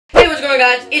going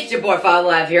on, guys? It's your boy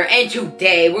FiveAlive here, and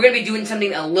today we're going to be doing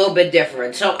something a little bit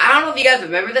different. So, I don't know if you guys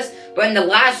remember this, but in the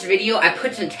last video, I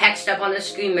put some text up on the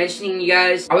screen mentioning you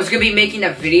guys. I was going to be making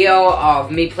a video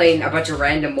of me playing a bunch of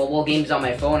random mobile games on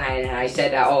my phone, and I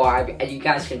said that, you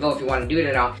guys can vote if you want to do it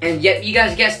or not. And yet, you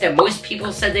guys guessed that most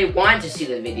people said they wanted to see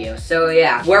the video. So,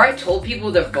 yeah. Where I told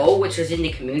people to vote, which was in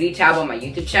the community tab on my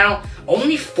YouTube channel,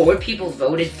 only 4 people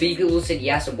voted. 3 people said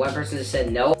yes, and 1 person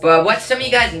said no. But what some of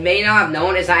you guys may not have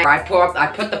known is I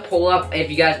put the poll up if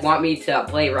you guys want me to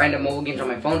play random mobile games on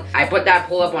my phone. I put that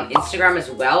poll up on Instagram as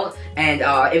well, and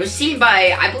it was seen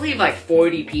by, I believe, like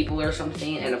 40 people or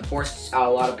something, and of course a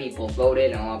lot of people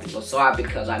voted and a lot of people saw it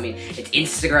because, I mean, it's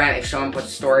Instagram. If someone puts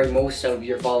a story, most of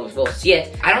your followers will see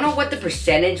it. I don't know what the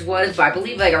percentage was, but I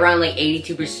believe like around like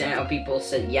 82% of people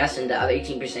said yes, and the other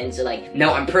 18% said like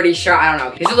no. I'm pretty sure, I don't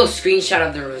know. Here's a little screenshot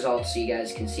of the results so you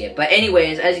guys can see it. But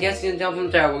anyways, as you guys can tell from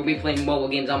there, we're gonna be playing mobile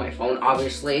games on my phone,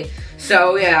 obviously.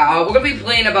 So yeah, we're gonna be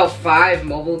playing about 5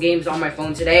 mobile games on my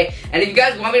phone today. And if you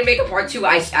guys want me to make a part 2,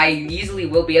 I easily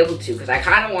will be able to, because I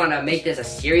kind of want to make this a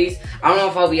series. I don't know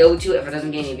if I'll be able to. If it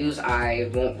doesn't get any views, I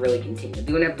won't really continue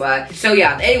doing it. But so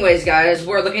yeah, anyways guys,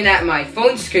 we're looking at my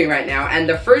phone screen right now, and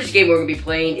the first game we're gonna be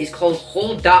playing is called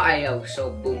Hold.io. So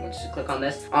boom, let's just click on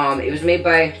this. It was made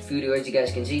by FiveAlive, as you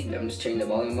guys can see. I'm just turning the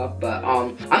volume up, but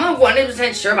I'm not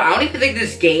 100% sure, but I don't even think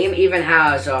this game even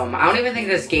has a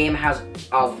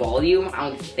volume. I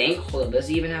don't think. Hold up, does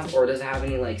it even have, or does it have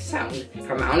any like sound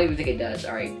from? I don't even think it does.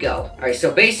 All right, go. All right,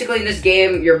 so basically in this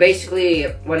game, you're basically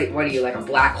what are you, like a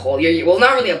black hole? Well,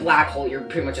 not really a black hole. You're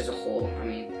pretty much just a hole. I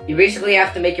mean, you basically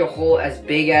have to make your hole as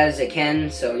big as it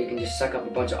can, so you can just suck up a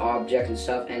bunch of objects and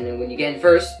stuff, and then when you get in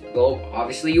first, well,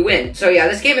 obviously you win. So yeah,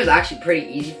 this game is actually pretty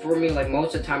easy for me. Like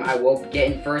most of the time I will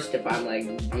get in first if I'm like,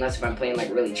 unless if I'm playing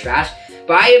like really trash.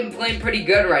 But I am playing pretty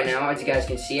good right now, as you guys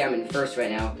can see. I'm in first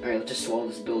right now. Alright, let's just swallow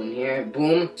this building here.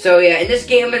 Boom. So yeah, in this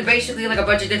game, it's basically like a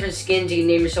bunch of different skins. You can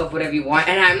name yourself whatever you want.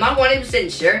 And I'm not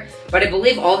 100% sure, but I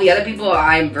believe all the other people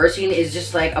I'm versing is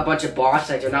just like a bunch of bots.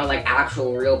 Like, they're not like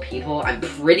actual real people. I'm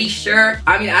pretty sure.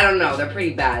 I mean, I don't know. They're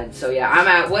pretty bad. So yeah, I'm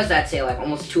at, what does that say? Like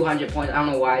almost 200 points. I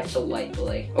don't know why it's so light, but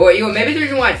like, or maybe the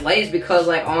reason why it's light is because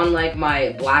like on like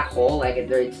my black hole, like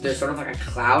there's sort of like a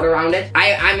cloud around it.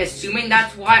 I'm assuming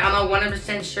that's why. I'm not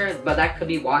 100% sure, but that could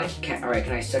be why. Alright,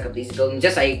 can I suck up these buildings?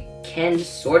 Yes, I can,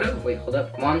 sort of. Wait, hold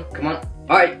up. Come on, come on.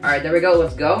 Alright, there we go.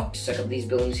 Let's go. Suck up these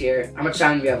buildings here. How much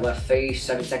time do we have left?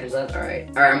 37 seconds left? Alright,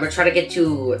 I'm gonna try to get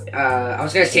to, I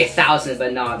was gonna say 1,000,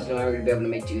 but no, there's no way we're gonna be able to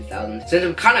make 2,000.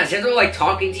 Since I'm like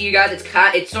talking to you guys,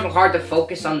 it's sort of hard to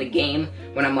focus on the game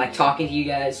when I'm like talking to you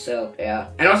guys, so yeah.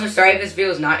 And also, sorry if this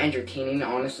video is not entertaining,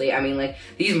 honestly. I mean, like,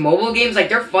 these mobile games, like,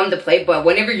 they're fun to play, but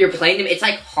whenever you're playing them, it's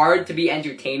like hard to be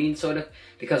entertaining, sort of,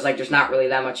 because like there's not really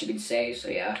that much you can say, so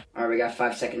yeah. Alright, we got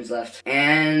 5 seconds left.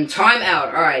 And time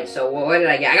out. Alright, so what did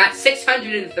I get? I got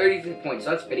 633 points,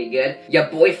 so that's pretty good. Your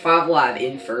boy FiveAlive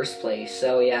in first place,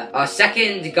 so yeah.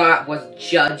 Second was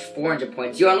Judge, 400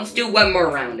 points. Let's do one more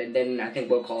round, and then I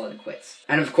think we'll call it quits.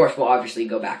 And of course, we'll obviously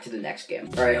go back to the next game.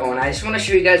 Alright, hold on. I just want to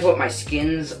show you guys what my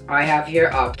skins I have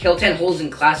here. Kill 10 holes in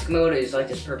classic mode is like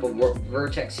this purple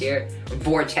vortex here.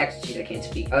 Vortex, jeez, I can't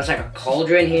speak. There's like a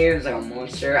cauldron here. There's like a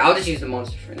monster. I'll just use the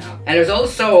monster for now. And there's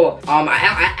also,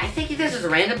 I think this is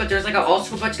random, but there's like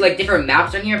also a bunch of like different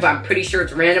maps on here, but I'm pretty sure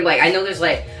it's random. Like, I know there's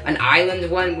like an island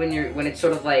one when it's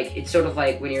sort of like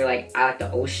when you're like at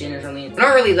the ocean or something.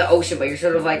 Not really the ocean, but you're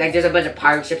sort of like there's a bunch of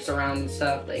pirate ships around and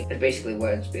stuff. Like, that's basically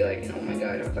what it's be like, you know. Oh my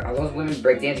god, are those women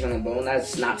breakdancing on the bone?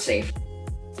 That's not safe.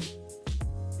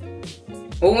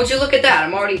 Well, won't you look at that?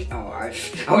 I'm already,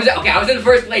 I was in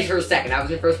first place for a second. I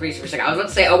was about to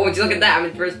say, oh, won't you look at that? I'm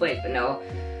in first place, but no,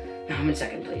 I'm in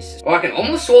second place. Oh, I can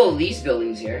almost swallow these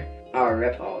buildings here. Oh,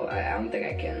 rip. Oh, I don't think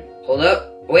I can. Hold up.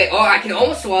 Wait, oh, I can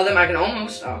almost swallow them.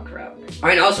 Oh, crap.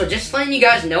 Alright, also, just letting you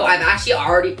guys know, I've actually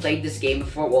already played this game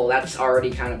before. Well, that's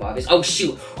already kind of obvious. Oh,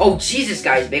 shoot. Oh, Jesus,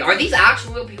 guys, big. Are these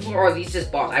actual real people, or are these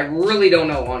just bots? I really don't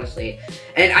know, honestly.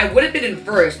 And I would have been in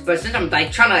first, but since I'm,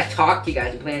 like, trying to, like, talk to you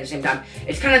guys and play at the same time,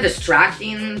 it's kind of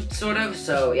distracting, sort of.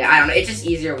 So, yeah, I don't know. It's just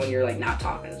easier when you're, like, not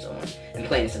talking to someone and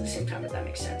playing this at the same time, if that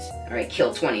makes sense. Alright,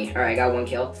 kill 20. Alright, I got 1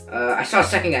 kill. I saw a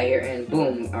second guy here, and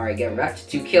boom. Alright, get wrecked.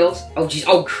 2 kills. Oh, jeez.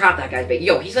 Oh, crap, that guy's big.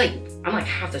 Yo, he's like, I'm like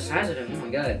half the size of him. Oh my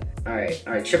god.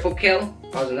 Alright, triple kill.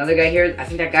 Oh, there's another guy here. I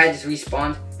think that guy just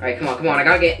respawned. Alright, come on. I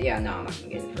gotta get, yeah, no, I'm not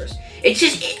gonna get it first. It's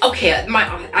just, okay,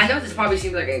 I know this probably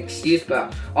seems like an excuse,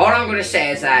 but all I'm gonna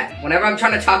say is that whenever I'm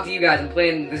trying to talk to you guys and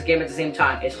playing this game at the same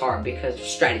time, it's hard because of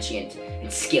strategy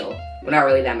and skill. Well, not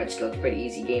really that much skill. It's a pretty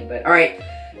easy game, but alright.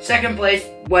 Second place,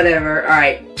 whatever.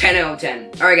 Alright, 10 out of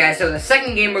 10. Alright guys, so the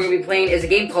second game we're going to be playing is a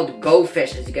game called Go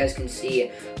Fish, as you guys can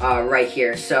see right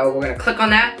here. So we're going to click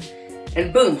on that,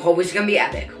 and boom, hopefully it's going to be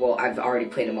epic. Well, I've already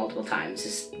played it multiple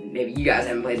times. Maybe you guys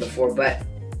haven't played before, but...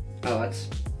 Oh, that's...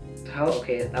 Oh,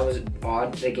 okay, that was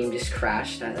odd. The game just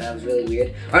crashed. That was really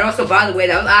weird. And also, by the way,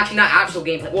 that was actually not actual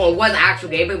gameplay. Well, it was actual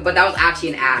gameplay, but that was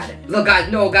actually an ad. Look,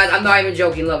 guys, no, guys, I'm not even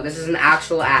joking. Look, this is an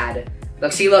actual ad.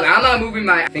 Look, see, look, I'm not moving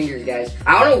my fingers, guys.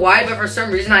 I don't know why, but for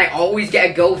some reason, I always get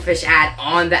a Go Fish ad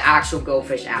on the actual Go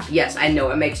Fish app. Yes, I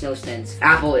know, it makes no sense.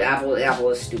 Apple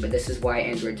is stupid. This is why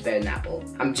Android's better than Apple.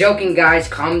 I'm joking, guys.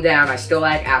 Calm down. I still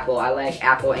like Apple. I like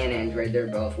Apple and Android. They're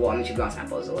both, well, I mean, to be honest,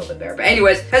 Apple is a little bit better. But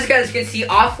anyways, as you guys can see,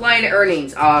 offline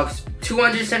earnings of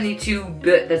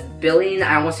 $272 billion.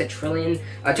 I almost said trillion.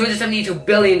 $272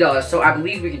 billion. So I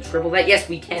believe we can triple that. Yes,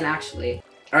 we can, actually.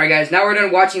 Alright guys, now we're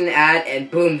done watching the ad, and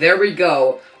boom, there we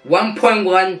go.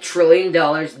 $1.1 trillion.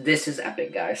 This is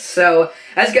epic, guys. So,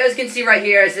 as you guys can see right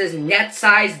here, it says net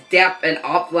size, depth, and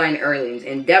offline earnings.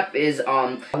 And depth is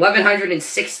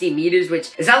 1,160 meters,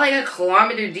 which is that like a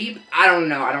kilometer deep? I don't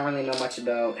know. I don't really know much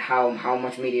about how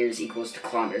much meters equals to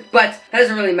kilometers. But that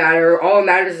doesn't really matter. All that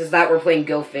matters is that we're playing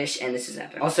Go Fish, and this is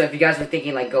epic. Also, if you guys were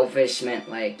thinking like Go Fish meant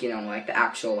like, you know, like the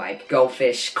actual like Go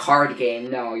Fish card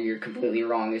game, no, you're completely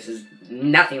wrong. This is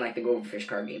nothing like the Go Fish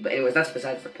card game. But anyways, that's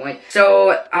besides the point.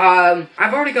 So,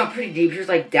 I've already gone pretty deep. Here's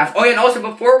like depth. Oh yeah, and also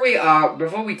before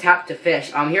we tap to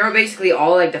fish, here are basically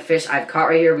all like the fish I've caught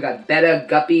right here. We got betta,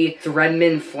 guppy,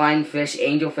 threadman, flying fish,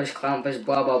 angelfish, clownfish,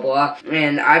 blah blah blah.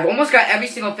 And I've almost got every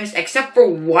single fish except for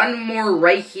one more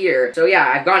right here. So yeah,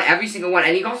 I've gotten every single one.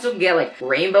 And you can also get like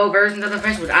rainbow versions of the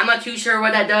fish, which I'm not too sure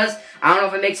what that does. I don't know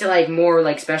if it makes it like more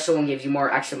like special and gives you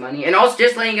more extra money. And also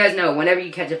just letting you guys know, whenever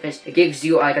you catch a fish, it gives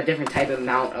you like a different type of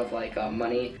amount of like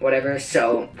money, whatever.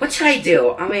 So what should I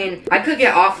do? I mean, I could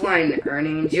get offline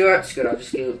earnings. You know what? Screw it, I'll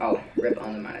just do, oh, rip,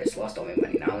 only mine. I just lost all my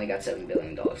money. Now I only got $7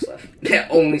 billion left.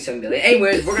 Only $7 billion.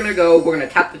 Anyways, we're gonna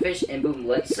tap the fish and boom,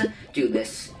 let's do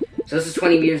this. So this is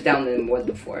 20 meters down than it was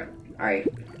before. Alright.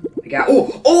 We got,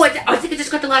 I think I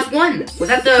just got the last one. Was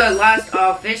that the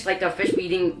last fish, like the fish we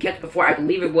didn't catch before? I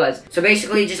believe it was. So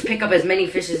basically, just pick up as many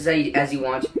fishes as you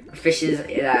want. Fishes,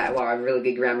 wow, I have really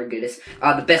good grammar, goodness.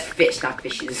 The best fish, not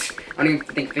fishes. I don't even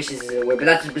think fishes is a word, but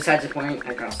that's besides the point.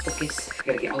 I gotta focus. I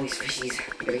gotta get all these fishies.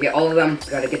 I gotta get all of them. I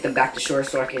gotta get them back to shore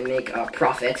so I can make a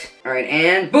profit. Alright,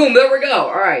 and boom, there we go.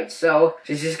 Alright, so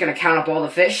she's just gonna count up all the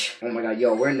fish. Oh my god,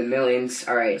 yo, we're in the millions.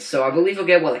 Alright, so I believe we'll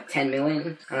get, what, like 10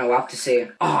 million? I don't know, we'll have to see.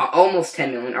 Oh, almost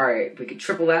 10 million. Alright, we could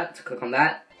triple that. So click on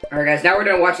that. Alright guys, now we're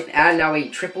gonna watch an ad. Now we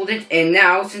tripled it. And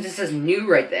now, since it says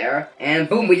new right there, and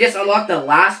boom, we just unlocked the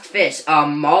last fish.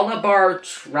 Malabar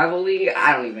Traveling.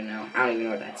 I don't even know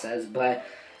what that says, but...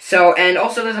 So, and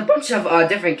also there's a bunch of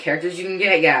different characters you can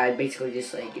get. Yeah, it basically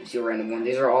just like gives you a random one.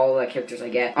 These are all the characters I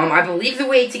get. I believe the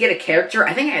way to get a character,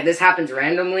 I think this happens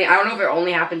randomly. I don't know if it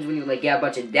only happens when you like get a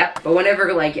bunch of depth, but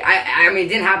whenever like, I mean it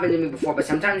didn't happen to me before, but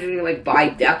sometimes when you like buy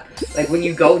depth, like when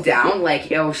you go down,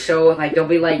 like it'll show like there'll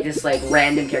be like this like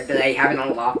random character that I haven't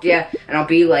unlocked yet, and I'll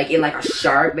be like in like a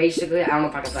shark basically. I don't know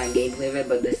if I can find gameplay of it,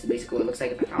 but this is basically what it looks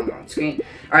like if I found it on screen.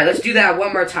 Alright, let's do that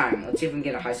one more time. Let's see if we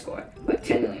can get a high score, like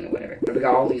 10 million or whatever. We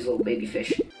got all these little baby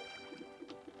fish.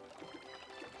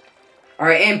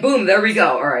 Alright, and boom, there we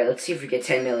go. Alright, let's see if we get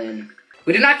 10 million.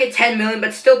 We did not get 10 million,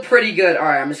 but still pretty good.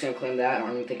 Alright, I'm just gonna claim that. I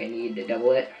don't even think I need to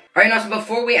double it. Alright, now, so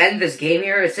before we end this game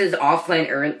here, it says offline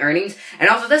earnings. And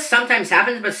also, this sometimes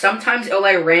happens, but sometimes it'll,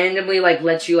 like, randomly, like,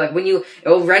 let you, like,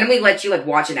 it'll randomly let you, like,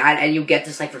 watch an ad, and you get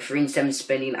this, like, for free instead of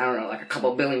spending, I don't know, like, a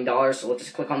couple $1 billion. So let's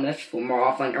just click on this for more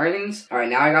offline earnings. Alright,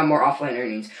 now I got more offline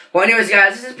earnings. Well, anyways,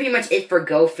 guys, this is pretty much it for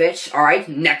Go Fish. Alright,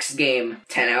 next game.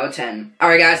 10 out of 10.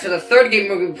 Alright, guys, so the third game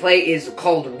we're going to play is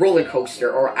called Roller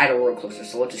Coaster, or Idle Roller Coaster.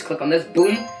 So let's just click on this.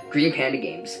 Boom. Green Panda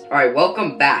Games. Alright,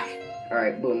 welcome back.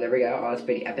 Alright, boom, there we go. Oh, that's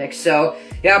pretty epic. So,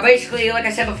 yeah, basically, like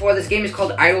I said before, this game is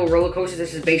called Idle Roller Coaster.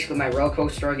 This is basically my roller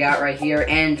coaster I got right here.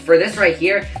 And for this right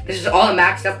here, this is all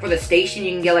maxed up for the station.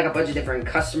 You can get, like, a bunch of different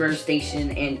customers,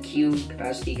 station, and queue,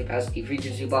 capacity,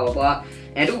 frequency, blah, blah, blah.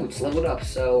 And, ooh, it's leveled up.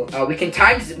 So, we can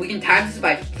times this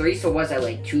by 3. So, what's that,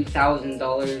 like, $2,000,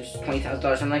 $20,000,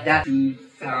 something like that?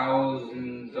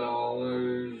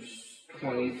 $2,000.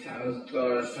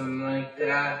 $20,000, something like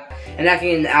that. And I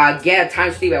can get a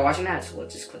times 3 by watching that, so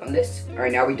let's just click on this.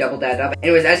 Alright, now we doubled that up.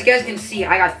 Anyways, as you guys can see,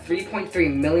 I got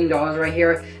 $3.3 million right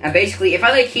here. And basically, if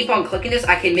I like keep on clicking this,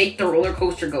 I can make the roller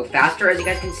coaster go faster, as you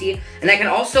guys can see. And I can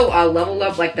also level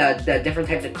up like the different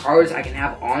types of cars I can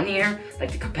have on here,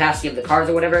 like the capacity of the cars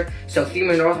or whatever. So $3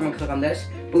 million, I'm gonna click on this.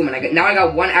 Boom, and now I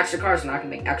got 1 extra car, so now I can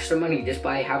make extra money just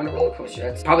by having a roller coaster.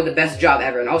 That's probably the best job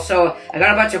ever. And also, I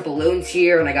got a bunch of balloons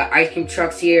here, and I got ice cream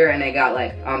trucks here, and I got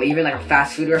like even like a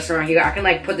fast food restaurant here. I can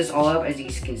like put this all up. As you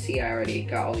can see, I already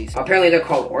got all these. Apparently, they're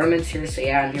called ornaments here. So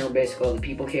yeah, and here are basically all the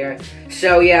people here.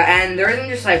 So yeah, and there isn't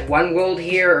just like one world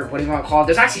here, or what do you want to call it?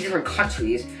 There's actually different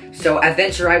countries. So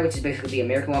FiveAlive, which is basically the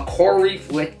American one, Coral Reef,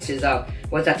 which is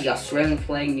what's that? The Australian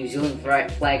flag, New Zealand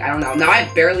flag. I don't know. Now I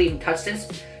barely even touched this,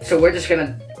 so we're just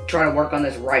gonna try to work on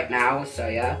this right now. So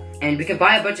yeah, and we can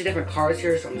buy a bunch of different cars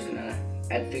here. So I'm just gonna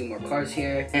add 3 more cars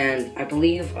here, and I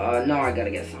believe no, I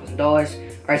gotta get $1,000.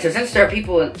 All right, so since there are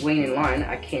people waiting in line,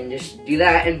 I can just do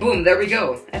that, and boom, there we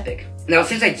go, epic. Now,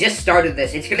 since I just started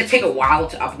this, it's gonna take a while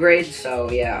to upgrade, so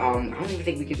yeah, I don't even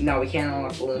think we can, no, we can't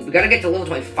unlock balloons. We gotta get to level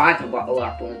 25 to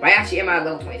unlock balloons, but I actually am at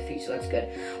level 23, so that's good.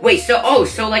 Wait, so,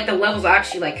 so like the levels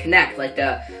actually like connect, like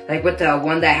with the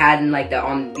one that I had in like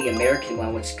on the American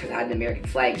one, which, cause I had an American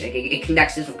flag, like it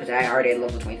connects this one, cause I already had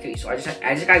level 23, so I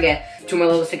just gotta get 2 more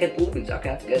levels to get balloons, okay,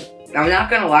 that's good. Now, I'm not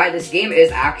gonna lie, this game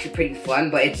is actually pretty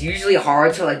fun, but it's usually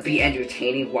hard to like be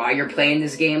entertaining while you're playing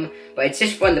this game. But it's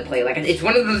just fun to play. Like, it's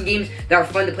one of those games that are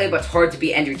fun to play, but it's hard to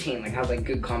be entertained. Like, have like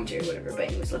good commentary or whatever. But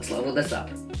anyways, let's level this up.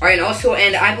 Alright, and also,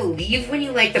 and I believe when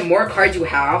you like, the more cards you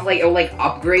have, like, it'll like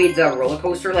upgrade the roller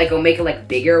coaster. Like, it'll make it like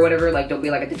bigger or whatever. Like, there'll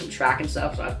be like a different track and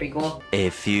stuff. So that's pretty cool. A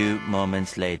few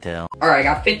moments later. Alright, I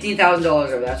got $15,000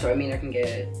 over that. So I mean, I can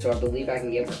get. So I believe I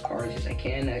can get more cars as I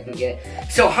can. I can get.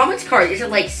 So how much cars? Is it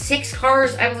like 6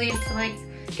 cars? I believe to like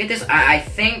get this. I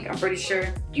think, I'm pretty sure.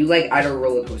 Do you like Idle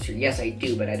Roller Coaster? Yes, I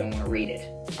do, but I don't want to rate it.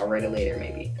 I'll rate it later,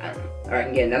 maybe. I don't know. Alright, I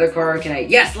can get another car. Can I?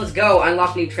 Yes, let's go.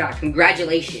 Unlock new track.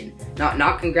 Congratulations.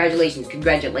 Not congratulations.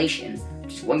 Congratulations.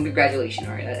 Just one congratulation.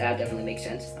 Alright, that definitely makes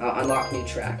sense. Unlock new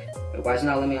track. Wait, why does it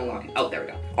not let me unlock it? Oh, there we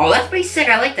go. Oh, that's pretty sick.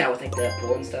 I like that with like the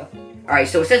pool and stuff. Alright,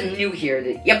 so it says new here.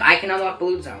 Yep, I can unlock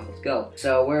balloons now. Let's go.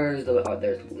 So where's the, oh,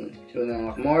 there's the balloons. So we're gonna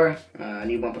unlock more. I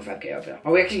need 1.5k. Okay.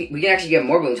 Oh, we can actually get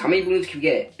more balloons. How many balloons can we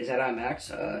get? Is that on max?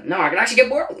 No, I can actually get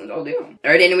more balloons. Oh, damn.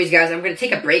 Alright, anyways, guys, I'm gonna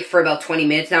take a break for about 20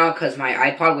 minutes now because my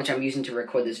iPod, which I'm using to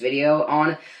record this video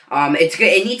on, it's good.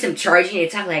 It needs some charging.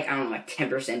 It's at like, I don't know, like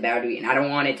 10% battery, and I don't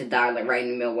want it to die like right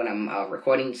in the middle when I'm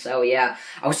recording. So yeah,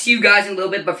 I'll see you guys in a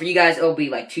little bit, but for you guys, it'll be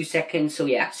like 2 seconds. So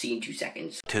yeah, see you in 2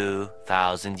 seconds.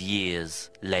 2,000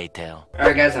 years later.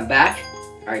 Alright, guys, I'm back.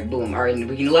 Alright, boom. Alright,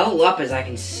 we can level up as I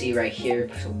can see right here.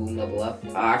 So boom, level up.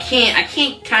 I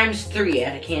can't times 3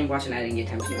 yet. I can't watch it. I didn't get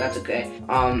times 3. That's okay.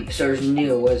 So there's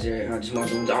new. What is there? Oh, just more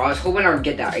balloons. Oh, I was hoping I would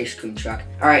get that ice cream truck.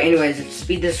 Alright, anyways, let's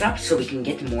speed this up so we can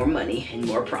get more money and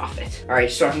more profit.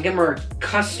 Alright, so I can get more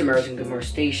customers and get more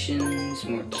stations,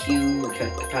 more queue,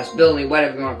 capacity,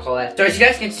 whatever you want to call it. So as you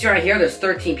guys can see right here, there's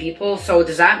 13 people. So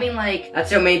does that mean like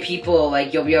that's how many people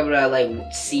like you'll be able to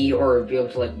like see or be able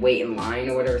to like wait in line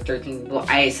or whatever? 13 people.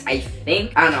 I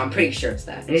think. I don't know. I'm pretty sure it's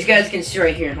that. And these guys can see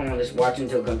right here. Hold on, just watch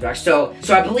until it comes back. So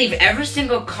I believe every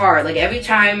single cart, like every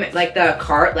time like the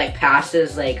cart like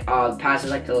passes like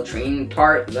the little train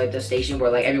part, like the station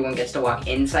where like everyone gets to walk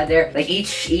inside there. Like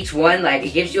each one, like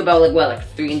it gives you about like what, like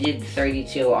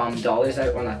 332 dollars.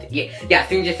 Or not? Yeah,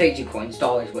 332 coins,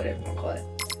 dollars, whatever you want to call it.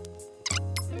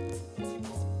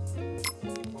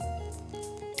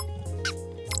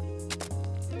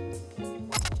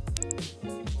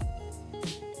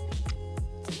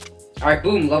 Alright,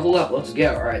 boom, level up, let's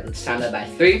go. Alright, let's time that by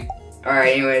 3.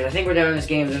 Alright, anyways, I think we're done with this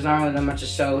game. There's not really that much to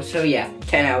so yeah,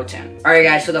 10 out of 10. Alright,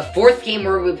 guys, so the 4th game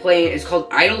we're going to be playing is called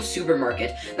Idle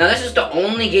Supermarket. Now, this is the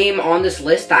only game on this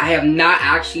list that I have not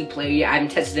actually played yet. I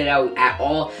haven't tested it out at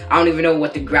all. I don't even know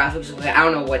what the graphics look like. I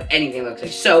don't know what anything looks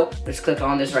like. So, let's click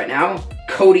on this right now.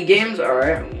 Cody Games,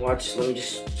 alright, let me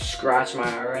just scratch my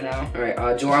eye right now.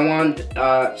 Alright, do I want,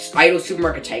 Idle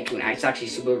Supermarket Tycoon, it's actually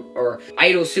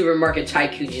Idle Supermarket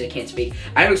Tycoon, geez, I can't speak.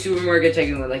 Idle Supermarket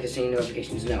Tycoon would like to send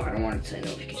notifications. No, I don't want it to send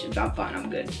notifications, I'm fine, I'm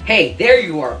good. Hey, there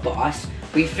you are, boss.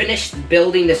 We finished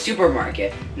building the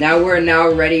supermarket. Now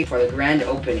we're ready for the grand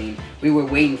opening. We were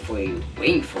waiting for you.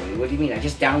 Waiting for me? What do you mean? I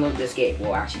just downloaded this game.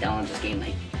 Well, actually downloaded this game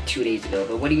like 2 days ago,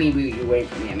 but what do you mean you were waiting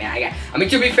for me? I mean,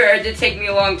 to be fair, it did take me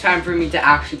a long time for me to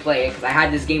actually play it, because I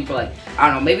had this game for like, I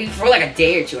don't know, maybe for like a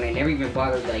day or 2, and I never even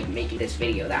bothered like making this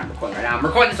video that I'm recording right now. I'm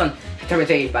recording this on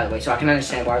September 30th, by the way, so I can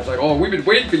understand why I was like, oh, we've been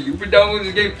waiting for you. We've been downloading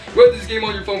this game. You had this game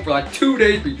on your phone for like 2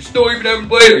 days, but you still even haven't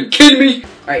played it. Are you kidding me?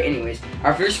 Alright, anyways,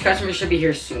 our first customer should be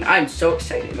here soon. I'm so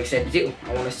excited. I'm excited too.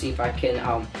 I want to see if I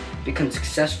can become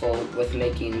successful with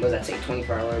making, what does that say,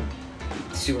 24-hour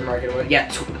supermarket or whatever. Yeah,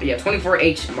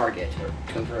 24H market or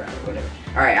 24 hour, whatever.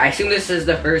 Alright, I assume this is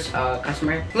the first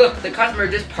customer. Look, the customer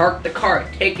just parked the cart,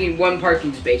 taking 1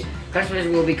 parking space. Customers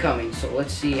will be coming, so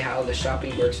let's see how the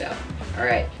shopping works out.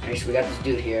 Alright, so we got this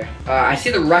dude here. I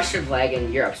see the Russian flag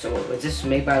in Europe, so is this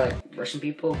made by like Russian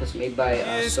people? It's made by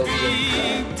Soviet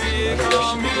Russian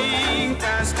people.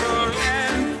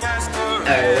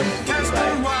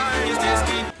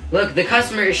 Look, the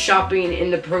customer is shopping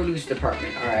in the produce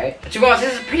department, alright? To be honest,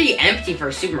 this is pretty empty for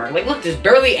a supermarket. Like, look, there's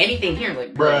barely anything here.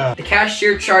 Like, bruh. The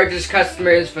cashier charges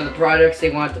customers for the products they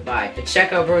want to buy. The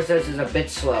checkout process is a bit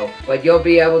slow, but you'll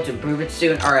be able to improve it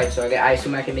soon. Alright, so I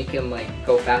assume I can make him, like,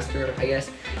 go faster, I guess.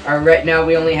 Alright, right now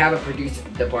we only have a produce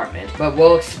department, but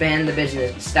we'll expand the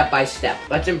business step by step.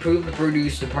 Let's improve the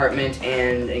produce department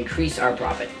and increase our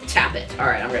profit. Tap it.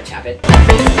 Alright, I'm gonna tap it.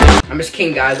 I'm just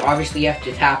king, guys. Obviously, you have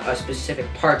to tap a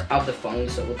specific part of the phone,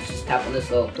 so let's just tap on this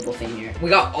little purple thing here.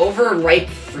 We got overripe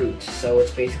fruit, so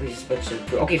it's basically just a bunch of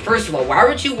fruit. Okay, first of all, why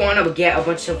would you want to get a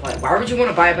bunch of, like, why would you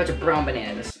want to buy a bunch of brown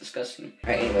bananas? That's disgusting.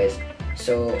 Alright, anyways,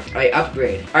 so, alright,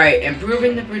 upgrade. Alright,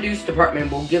 improving the produce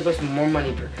department will give us more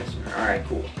money per customer. Alright,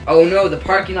 cool. Oh no, the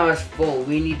parking lot is full.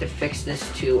 We need to fix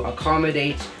this to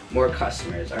accommodate more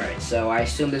customers. Alright, so I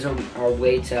assume there's a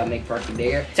way to make parking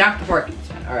bigger. Tap the parking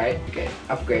sign. Alright, okay,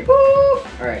 upgrade. Woo!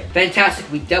 Alright, fantastic.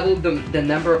 We doubled the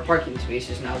number of parking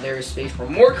spaces. Now there is space for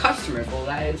more customers. Well,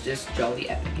 that is just jolly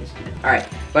epic, isn't it? Alright,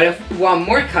 but if we want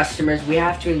more customers, we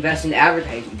have to invest in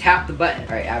advertising. Tap the button.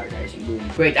 Alright, advertising. Boom.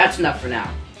 Great, that's enough for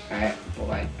now. Alright,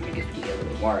 well, I guess we get a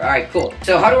little more. Alright, cool.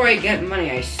 So how do I get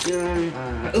money? I assume,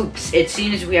 oops, it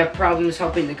seems we have problems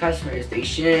helping the customers. They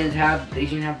shouldn't have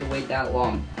to wait that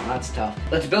long. Oh, that's tough.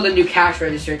 Let's build a new cash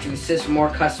register to assist more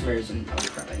customers. And, oh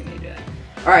crap, I didn't do that.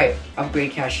 Alright,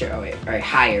 upgrade cashier. Oh wait, alright,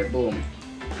 hire, boom.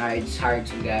 Alright, just hired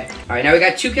some guy. Alright, now we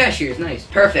got 2 cashiers, nice.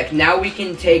 Perfect, now we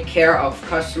can take care of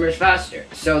customers faster,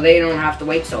 so they don't have to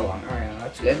wait so long. Alright,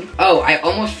 that's good. Oh, I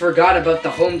almost forgot about the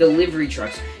home delivery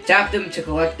trucks. Tap them to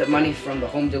collect the money from the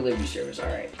home delivery service.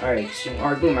 Alright, so,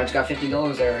 alright, boom, I just got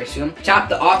 $50 there, I assume. Tap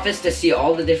the office to see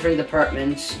all the different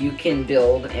departments you can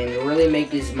build and really make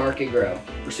this market grow.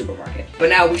 Or supermarket. But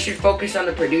now we should focus on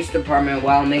the produce department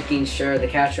while making sure the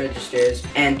cash registers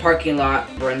and parking lot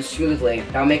runs smoothly.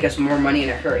 That'll make us more money in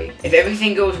a hurry. If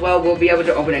everything goes well, we'll be able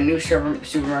to open a new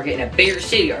supermarket in a bigger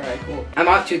city. Alright, cool. I'm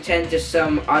off to attend to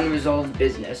some unresolved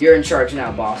business. You're in charge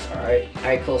now, boss.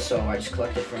 Alright, cool. So I just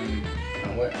collected from...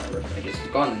 what? I guess it's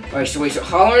gone then. Alright, so wait, so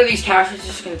how long are these cash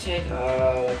registers gonna take?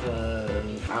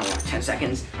 I don't know, 10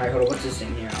 seconds. Alright, hold on, what's this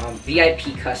thing here?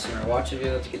 VIP customer. Watch a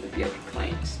video to get the VIP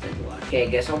clients. Okay, I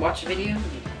guess I'll watch a video.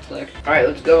 Click. Alright,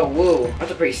 let's go. Whoa,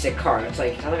 that's a pretty sick car. It's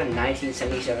like, is that like a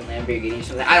 1977 Lamborghini or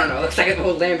something? I don't know, it looks like an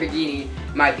old Lamborghini,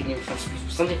 in my opinion,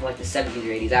 something from like the 70s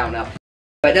or 80s, I don't know.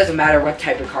 But it doesn't matter what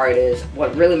type of car it is.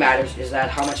 What really matters is that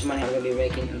how much money I'm going to be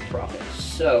making in profit.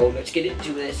 So, let's get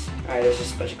into this. Alright, there's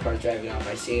just a bunch of cars driving off,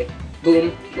 I see it.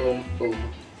 Boom, boom, boom,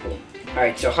 boom.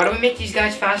 Alright, so how do we make these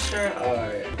guys faster?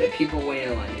 The people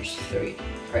waiting in line, there's 3.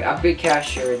 Alright, upgrade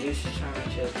cashier, reduce the time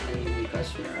of just 10 new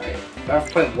customer. Alright,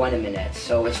 5.1 a minute.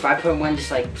 So it's 5.1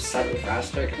 just like slightly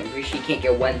faster, because I'm pretty sure you can't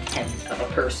get 1/10 of a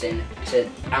person to,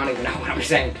 I don't even know what I'm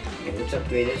saying. Okay, let's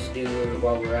upgrade this dude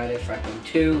while we're at it.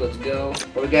 5.2, let's go.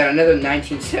 Well, we got another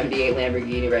 1978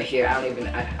 Lamborghini right here. I don't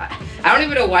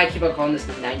even know why I keep on calling this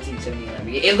the 1978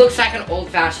 Lamborghini. It looks like an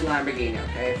old-fashioned Lamborghini,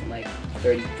 okay, from like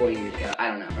 30, 40 years ago. I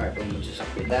don't know. Alright, boom, we'll just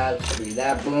upgrade that. Let's upgrade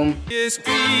that. Boom.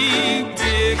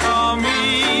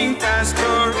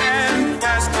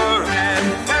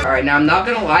 Alright, now I'm not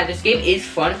gonna lie, this game is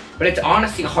fun, but it's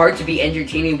honestly hard to be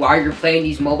entertaining while you're playing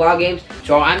these mobile games.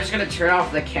 So I'm just gonna turn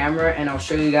off the camera and I'll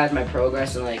show you guys my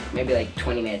progress in like maybe like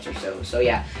 20 minutes or so. So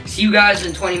yeah, see you guys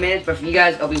in 20 minutes, but for you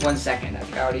guys, it'll be 1 second. I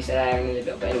think I already said I haven't really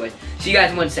built, but anyways, see you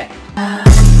guys in 1 second.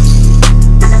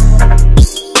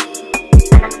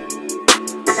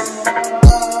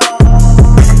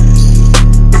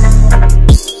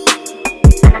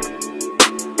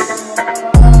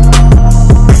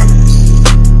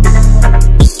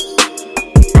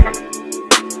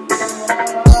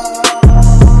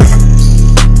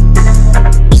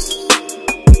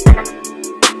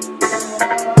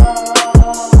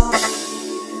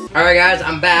 Alright guys,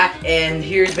 I'm back, and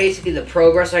here's basically the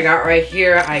progress I got right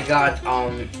here. I got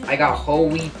whole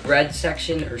wheat bread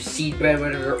section, or seed bread,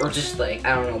 whatever, or just like,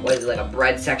 I don't know, what is it, like a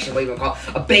bread section, what do you want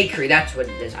to call it? A bakery, that's what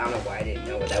it is. I don't know why I didn't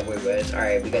know what that word was.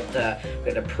 Alright, we got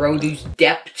the produce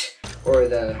depth, or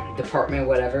the department,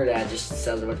 whatever, that just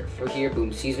sells it for here.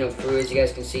 Boom, seasonal fruit, as you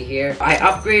guys can see here. I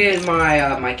upgraded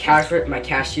my my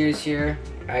cashiers here.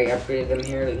 I upgraded them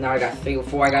here. Now I got 3 or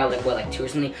 4. I got like what, like 2 or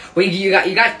something. Well, you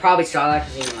guys probably saw that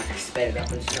because, you know, like I sped it up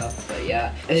and stuff. But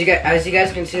yeah, as you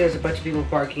guys can see, there's a bunch of people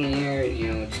parking here.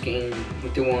 You know, just getting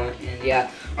what they want, and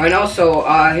yeah. And also,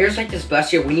 here's like this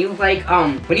bus here. When you like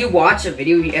when you watch a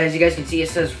video, as you guys can see, it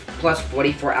says plus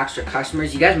 44 extra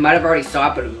customers. You guys might have already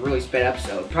saw it, but it was really sped up,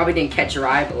 so it probably didn't catch your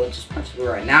eye. But let's just punch it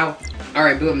right now. All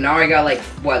right, boom. Now I got like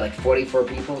what, like 44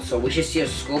 people. So we should see a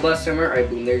school bus somewhere. All right,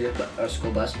 boom. There's a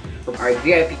school bus. All right,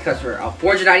 VIP customer.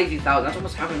 492,000. That's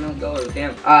almost $500,000.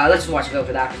 Damn. Let's just watch a video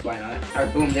for that, because why not? All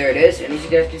right, boom. There it is. And as you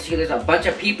guys can see, there's a bunch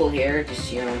of people here,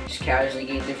 just, you know, just casually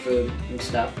getting their food and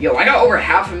stuff. Yo, I got over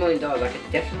 $500,000. I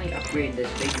could definitely upgrade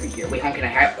this bakery here. Wait, how can I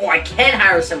hire? Oh, I can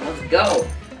hire someone. Let's go.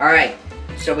 All right.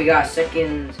 So we got a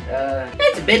second,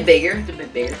 it's a bit bigger,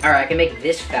 Alright, I can make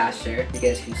this faster. You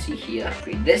guys can see here,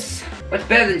 upgrade this. What's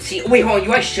better than C? Wait, hold on, you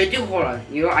know what I should do? Hold on.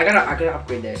 You know, I gotta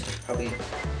upgrade this. Probably.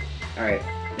 Alright,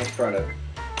 next product.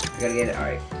 I gotta get it,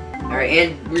 alright,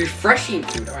 and refreshing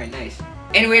food, alright, nice.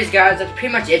 Anyways, guys, that's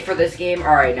pretty much it for this game.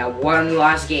 Alright, now one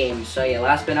last game. So yeah,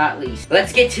 last but not least,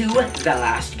 let's get to the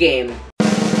last game.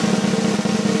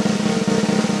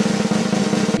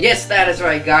 Yes, that is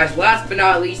right, guys. Last but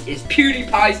not least is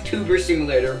PewDiePie's Tuber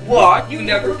Simulator. What? You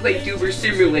never played Tuber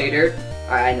Simulator?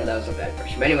 I know that was a bad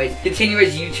question. But anyways, continue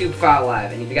as YouTube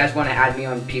FiveAlive. And if you guys want to add me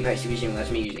on PewDiePie's Tuber Simulator, that's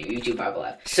me using YouTube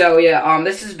FiveAlive. So yeah,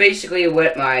 this is basically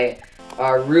what my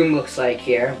room looks like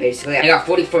here. Basically, I got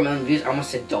 44 million views. I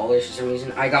almost said dollars for some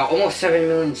reason. I got almost 7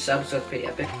 million subs, so it's pretty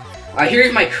epic.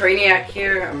 Here's my Craniac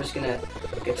here. I'm just gonna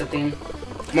get something.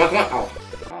 Come on, come on. Oh,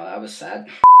 that was sad.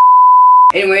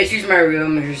 Anyways, here's my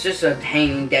room. Here's just a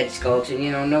hanging dead skeleton,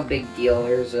 you know, no big deal.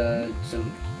 Here's some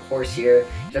horse here.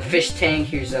 There's a fish tank.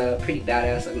 Here's a pretty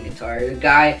badass looking guitar. There's a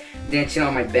guy dancing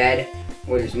on my bed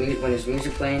when there's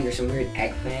music playing. There's some weird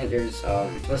eggplant. There's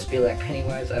supposed to be like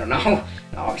Pennywise. I don't know.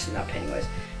 No, obviously not Pennywise.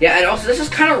 Yeah, and also this is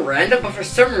kind of random, but for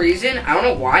some reason, I don't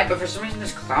know why, but for some reason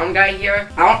this clown guy here,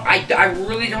 I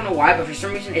really don't know why, but for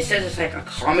some reason it says it's like a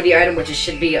comedy item, which it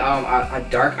should be a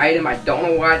dark item. I don't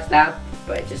know why it's that,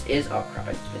 but it just is. Oh crap,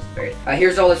 I just missed it.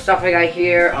 Here's all the stuff I got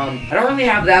here. I don't really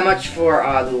have that much for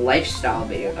the lifestyle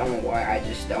videos. I don't know why, I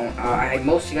just don't. I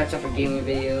mostly got stuff for gaming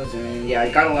videos, and yeah, I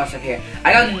got a lot of stuff here.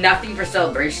 I got nothing for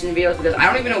celebration videos, because I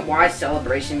don't even know why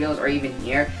celebration videos are even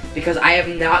here, because I have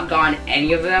not gotten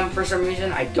any of them for some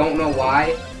reason. I don't know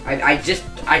why. I just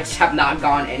have not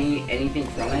gotten anything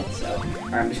from it, so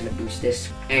alright, I'm just gonna boost this.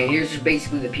 And here's just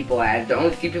basically the people I added. The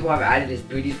only few people I've added is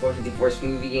Booties 454,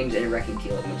 Smoothie Games, and Wrecking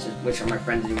Teal, which are my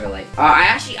friends in real life. I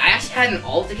actually had an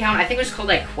alt account. I think it was called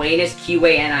like Quanis,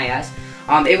 QANIS.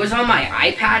 It was on my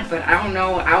iPad, but I don't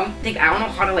know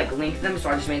how to like link them, so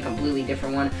I just made a completely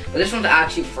different one. But this one's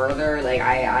actually further, like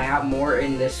I have more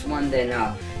in this one than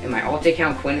in my alt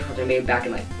account, Quintus, which I made back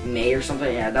in like May or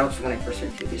something. Yeah, that was when I first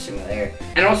started doing this simulator.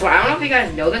 And also, I don't know if you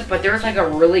guys know this, but there's like a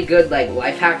really good like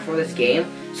life hack for this game.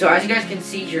 So as you guys can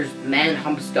see, here's Man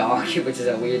Humps Dog, which is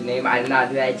a weird name. I did not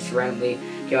do that, I just randomly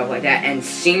came up like that. And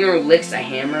Singer Licks a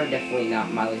Hammer, definitely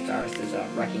not Miley Cyrus's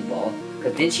Wrecking Ball.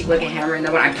 Because didn't she lick a hammer in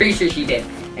that one? I'm pretty sure she did.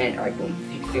 And alright, boom.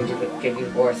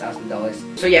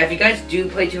 $54,000. So yeah, if you guys do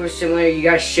play Tuber Simulator, you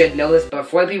guys should know this. But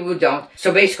for the people who don't,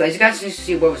 so basically, as you guys can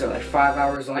see, what was it, like 5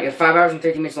 hours long? Yeah, 5 hours and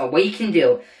 13 minutes long. What you can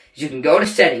do is you can go to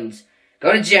settings,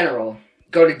 go to general,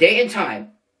 go to date and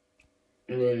time,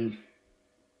 and then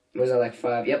what was that, like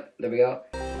 5? Yep, there we go.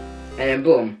 And then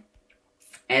boom.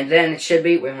 And then it should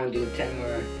be, we're gonna do 10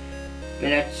 more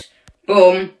minutes.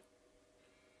 Boom.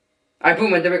 Alright,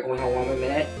 boom, and there we go. Hold on 1 more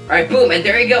minute. Alright, boom, and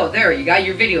there you go. There, you got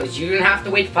your videos. You didn't have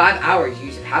to wait 5 hours. You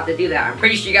just have to do that. I'm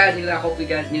pretty sure you guys knew that. Hopefully you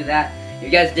guys knew that. If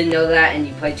you guys didn't know that and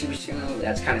you played Tuber Simulator,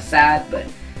 that's kind of sad, but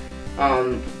I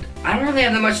don't really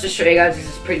have that much to show you guys. This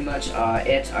is pretty much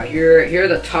it. Here are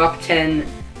the top 10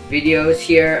 videos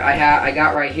here I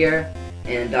got right here.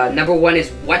 And number 1 is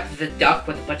What the Duck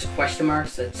with a bunch of question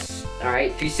marks. That's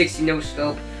alright. 360 no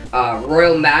scope.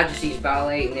 Royal Majesty's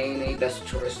Ballet, Nene, Best of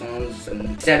Tourist Songs,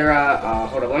 etc.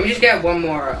 Hold on, let me just get one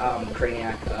more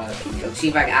Craniac. Let's see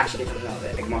if I can actually get something out of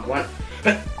it. Come on, come on.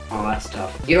 Oh, that's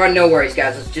tough. You know what? No worries,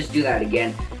 guys. Let's just do that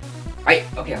again. Alright,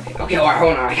 okay, alright,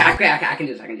 hold on. I can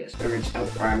do this. Alright,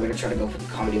 I'm gonna try to go for the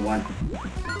comedy one.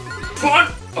 Come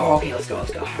on! Oh, okay, let's go.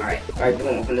 Alright,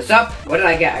 boom, open this up. What did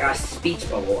I get? I got a speech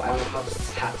bubble. I don't know how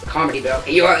it's comedy, but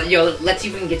okay, yo, let's see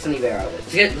if we can get something better out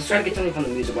of it. Let's try to get something from the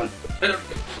music one.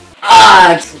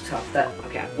 It's so tough.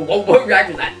 Okay, what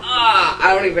reaction was that?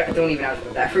 I don't even know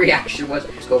what that reaction was.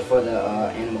 Let's go for the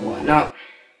animal one. No.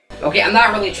 Okay, I'm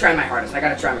not really trying my hardest. I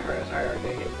gotta try my hardest. Alright,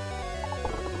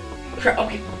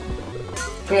 okay.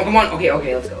 Come on. Okay,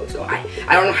 let's go. I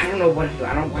don't know what I'm doing.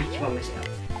 I don't know why I keep on messing up.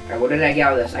 Alright, what did I get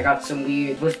out of this? I got some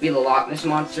weird, supposed to be the Loch Ness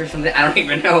monster or something. I don't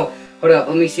even know. Hold up,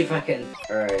 let me see if I can.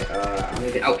 Alright,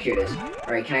 oh, here it is.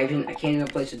 Alright, I can't even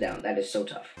place it down. That is so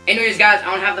tough. Anyways, guys,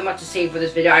 I don't have that much to say for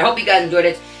this video. I hope you guys enjoyed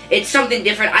it. It's something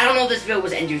different. I don't know if this video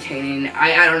was entertaining.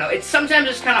 I don't know. Sometimes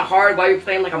it's kind of hard while you're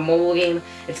playing, like, a mobile game.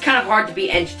 It's kind of hard to be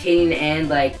entertaining, and,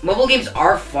 like, mobile games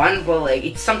are fun, but, like,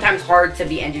 it's sometimes hard to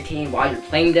be entertained while you're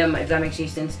playing them, if that makes any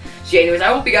sense. So, yeah, anyways, I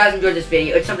hope you guys enjoyed this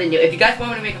video. It's something new. If you guys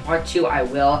want me to make a part 2, I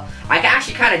will. I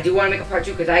actually kind of do want to make a part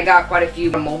 2, because I got quite a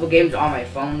few mobile games on my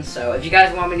phone, so if you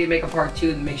guys want me to make a part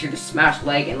 2, then make sure to smash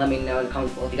like and let me know in the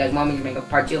comments below if you guys want me to make a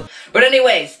part 2. But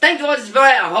anyways, thanks for watching this video.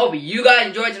 I hope you guys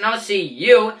enjoyed, and I'll see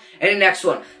you in the next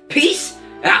one. Peace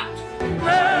out.